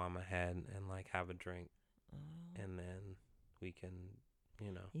stop while I'm ahead and like have a drink, and then we can,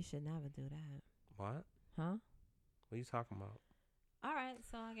 You should never do that. What? Huh? What are you talking about? All right,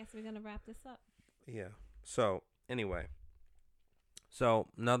 so I guess we're gonna wrap this up. Yeah. So anyway,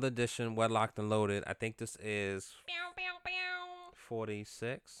 another edition, WEDLocked and Loaded. I think this is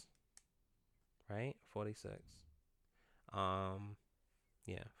 46, right? 46.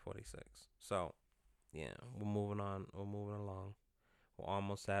 Yeah, 46. So, yeah, we're moving on. We're moving along. We're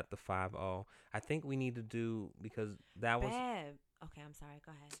almost at the 5-0. I think we need to do, because that was. Okay, I'm sorry.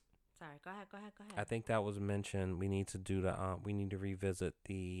 Go ahead. Go ahead. I think that was mentioned. We need to do we need to revisit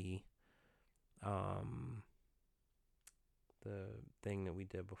the thing that we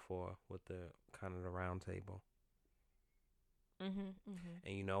did before with the kind of the round table. And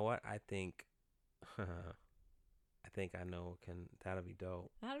you know what? I think I know that'll be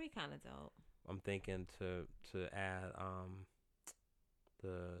dope. That'll be kind of dope. I'm thinking to add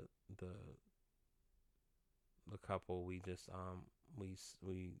the couple we just we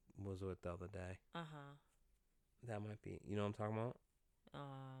was with the other day. That might be, you know what I'm talking about?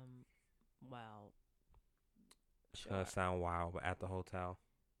 Well, it's gonna sound wild, but at the hotel.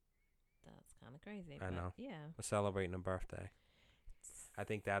 That's kind of crazy. I know. Yeah. We're celebrating a birthday. I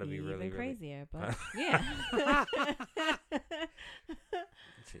think that'll be really, even really crazier, but yeah.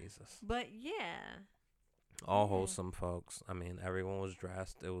 Jesus. But yeah. All wholesome, folks. I mean, everyone was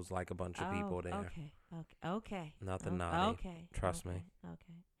dressed. It was like a bunch of people there. Okay. Nothing naughty. Okay. Trust me.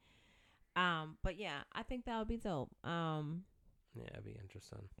 Okay. But yeah, I think that would be dope. Yeah, it'd be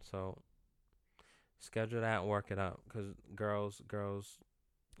interesting. So schedule that and work it out, because girls,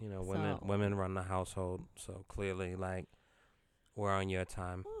 women run the household. So clearly, like, we're on your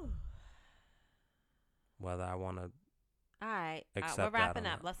time. Whether I want to. All right. Accept we're wrapping that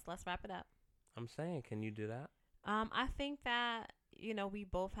or up. not. Let's wrap it up. I'm saying, can you do that? I think that, we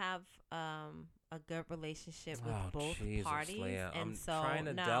both have a good relationship with both Jesus, parties. Leah. And I'm so, trying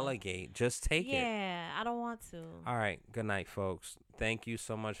to no. delegate. Just take it. Yeah, I don't want to. All right. Good night, folks. Thank you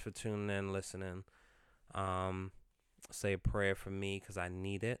so much for tuning in, listening. Say a prayer for me because I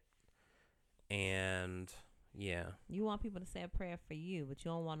need it. And yeah. You want people to say a prayer for you, but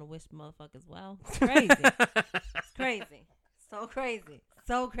you don't want to wish motherfuckers well? It's crazy. It's crazy. So crazy.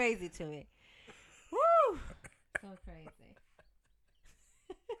 So crazy to me. Woo! So crazy.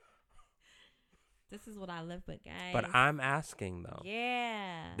 This is what I live with, guys. But I'm asking, though.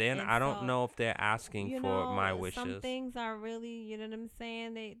 Yeah. Then and I don't know if they're asking for my wishes. Some things are really, you know what I'm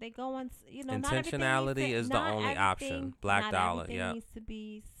saying? They go on, Intentionality is the only option. Black dollar, yeah. Not needs to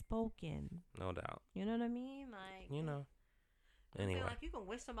be spoken. No doubt. You know what I mean? Like, Anyway. Like, you can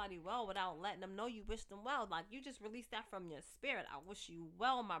wish somebody well without letting them know you wish them well. Like, you just release that from your spirit. I wish you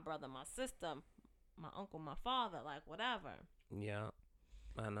well, my brother, my sister, my uncle, my father, like, whatever. Yeah,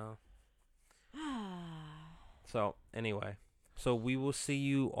 I know. So, anyway. So, we will see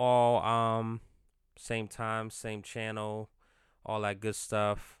you all same time, same channel, all that good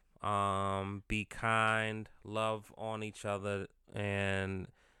stuff. Be kind, love on each other, and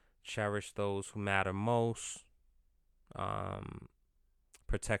cherish those who matter most.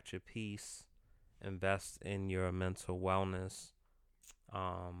 Protect your peace, invest in your mental wellness.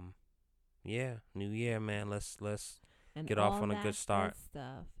 Yeah, new year, man. Let's get off on a good start. Good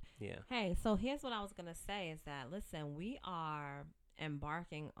stuff. Yeah. Hey, so here's what I was gonna say is that, listen, we are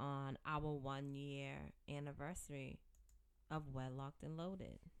embarking on our 1 year anniversary of Wedlocked and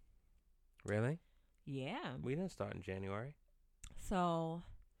Loaded. Really? Yeah. We didn't start in January. So,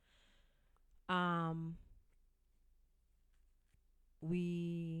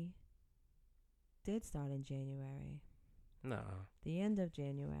 we did start in January. No. The end of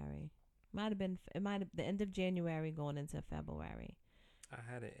January. The end of January going into February. I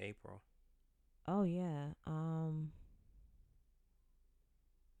had it April. Oh yeah.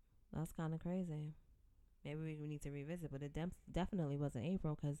 That's kind of crazy. Maybe we need to revisit, but it definitely wasn't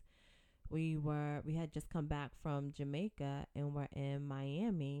April because we had just come back from Jamaica and we're in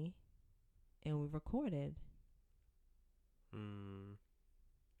Miami, and we recorded.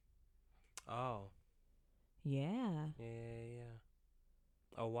 Oh. Yeah. Yeah.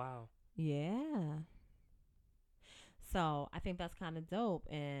 Oh wow. Yeah. So I think that's kind of dope,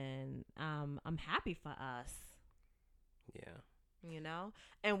 and I'm happy for us. Yeah.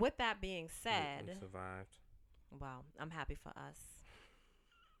 And with that being said, we survived. Wow, I'm happy for us.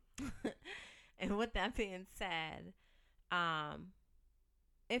 And with that being said,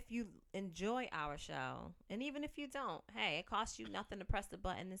 if you enjoy our show, and even if you don't, hey, it costs you nothing to press the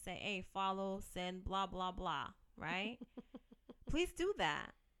button and say, hey, follow, send, blah, blah, blah, right? Please do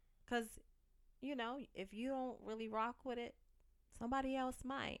that. Because, if you don't really rock with it, somebody else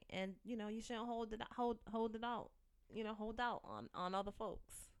might. And, you shouldn't hold it out, hold out on other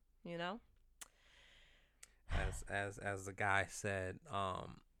folks, As the guy said,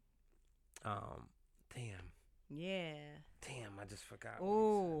 damn. Yeah. Damn, I just forgot.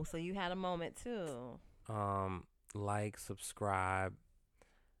 Oh, so you had a moment too. Like, subscribe.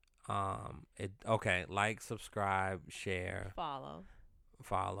 Like, subscribe, share.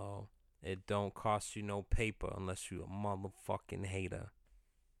 Follow. It don't cost you no paper unless you a motherfucking hater.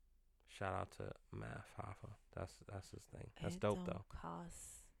 Shout out to Math Hoffa. That's his thing. That's dope though. It don't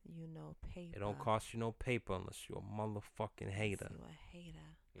cost you no paper. It don't cost you no paper unless you're a motherfucking hater. You a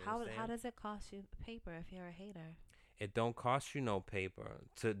hater. You How does it cost you paper if you're a hater? It don't cost you no paper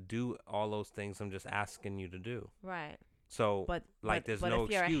to do all those things I'm just asking you to do. Right. So, there's no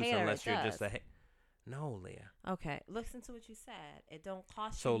excuse hater, unless you're just a hater. No, Leah. Okay, listen to what you said. It don't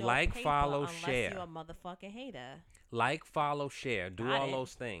cost you no like, paper follow, unless share. you're a motherfucking hater. Like, follow, share. Do all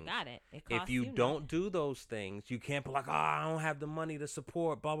those things. Got it. If you don't do those things, you can't be like, I don't have the money to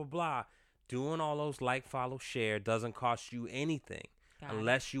support, blah, blah, blah. Doing all those like, follow, share doesn't cost you anything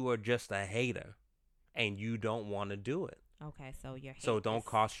unless you are just a hater and you don't want to do it. Okay, so your hate So it don't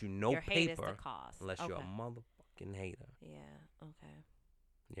cost you no your hate paper is the cost. unless you're a motherfucking hater. Yeah, okay.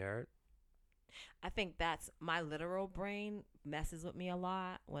 You heard? I think that's my literal brain messes with me a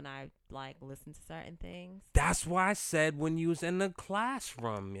lot when I listen to certain things. That's why I said when you was in the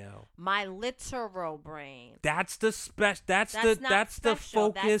classroom, yo. My literal brain. That's the the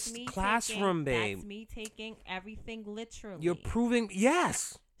focused classroom, babe. That's me taking everything literally. You're proving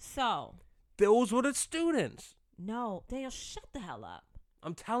yes. So those were the students. No, Daniel, shut the hell up.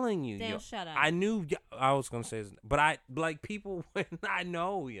 I'm telling you, Daniel, yo. shut up. I knew I was gonna say this, but I like people when I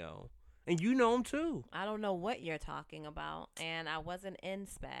know, yo. And you know them too. I don't know what you're talking about, and I wasn't in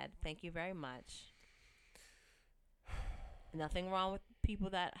SPED. Thank you very much. Nothing wrong with people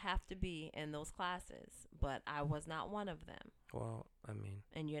that have to be in those classes, but I was not one of them. Well, I mean.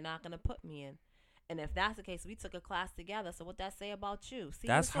 And you're not going to put me in. And if that's the case, we took a class together. So what that say about you? See,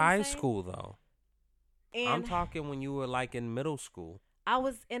 that's high school, though. And I'm talking when you were like in middle school. I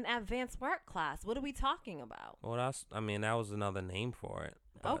was in advanced work class. What are we talking about? Well, that was another name for it.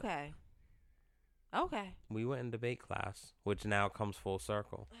 Okay. We were in debate class, which now comes full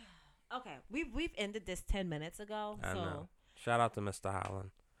circle. Okay. We've ended this 10 minutes ago. I know. Shout out to Mr.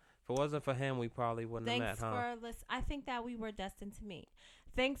 Holland. If it wasn't for him, we probably wouldn't have met, huh? Thanks for listening. I think that we were destined to meet.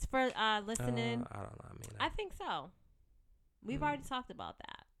 Thanks for listening. I don't know. I think so. We've already talked about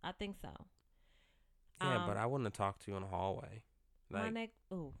that. I think so. Yeah, but I wouldn't have talked to you in the hallway.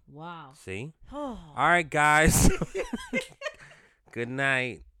 Oh, wow. See? All right, guys. Good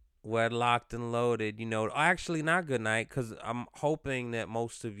night. WEDLocked and loaded. Actually, not good night, because I'm hoping that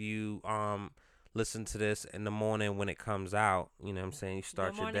most of you listen to this in the morning when it comes out. You know what I'm saying? You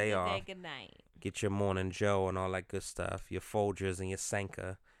start your day off. Good night. Get your morning Joe and all that good stuff. Your Folgers and your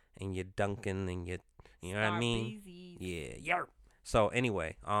Senka and your Dunkin' and your, you know what I mean? Yeah. Yarp. So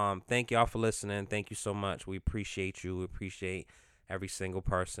anyway, thank y'all for listening. Thank you so much. We appreciate you. We appreciate every single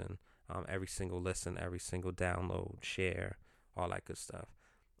person, every single listen, every single download, share, all that good stuff.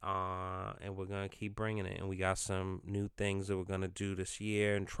 And we're going to keep bringing it. And we got some new things that we're going to do this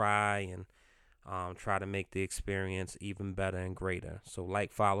year and try to make the experience even better and greater. So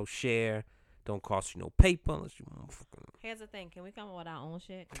like, follow, share. Don't cost you no paper unless you motherfucking. Here's the thing. Can we come up with our own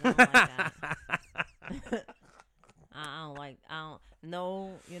shit? 'Cause I don't like that. I don't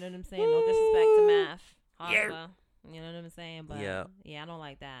know, you know what I'm saying? No disrespect to math. However, you know what I'm saying? But yeah, I don't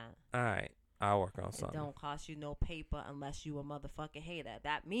like that. All right. I'll work on something. It don't cost you no paper unless you a motherfucking hater.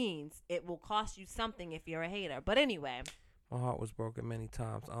 That means it will cost you something if you're a hater. But anyway. My heart was broken many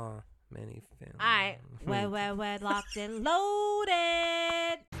times. Many films. All right. We're locked and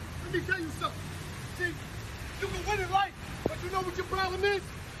loaded. Let me tell you something. See, you can win in life, but you know what your problem is?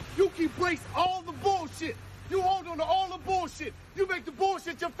 You embrace all the bullshit. You hold on to all the bullshit. You make the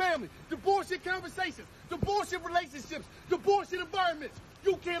bullshit your family, the bullshit conversations, the bullshit relationships, the bullshit environments.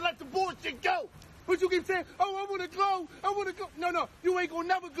 You can't let the bullshit go. But you keep saying, oh, I want to glow, I want to go. No, you ain't going to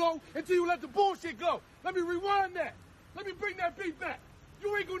never glow until you let the bullshit go. Let me rewind that. Let me bring that beat back.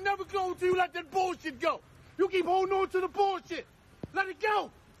 You ain't going to never glow until you let that bullshit go. You keep holding on to the bullshit. Let it go.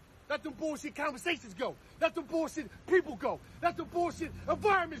 Let the bullshit conversations go. Let the bullshit people go. Let the bullshit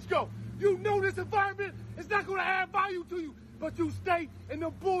environments go. You know this environment is not going to add value to you, but you stay in the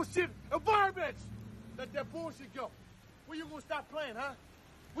bullshit environments. Let that bullshit go. When you going to stop playing, huh?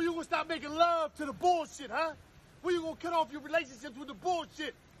 When you going to stop making love to the bullshit, huh? When you going to cut off your relationships with the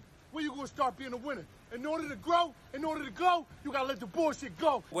bullshit? When you going to start being a winner? In order to grow, in order to glow, you got to let the bullshit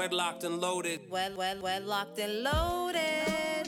go. WEDLocked and loaded. WEDLocked and loaded.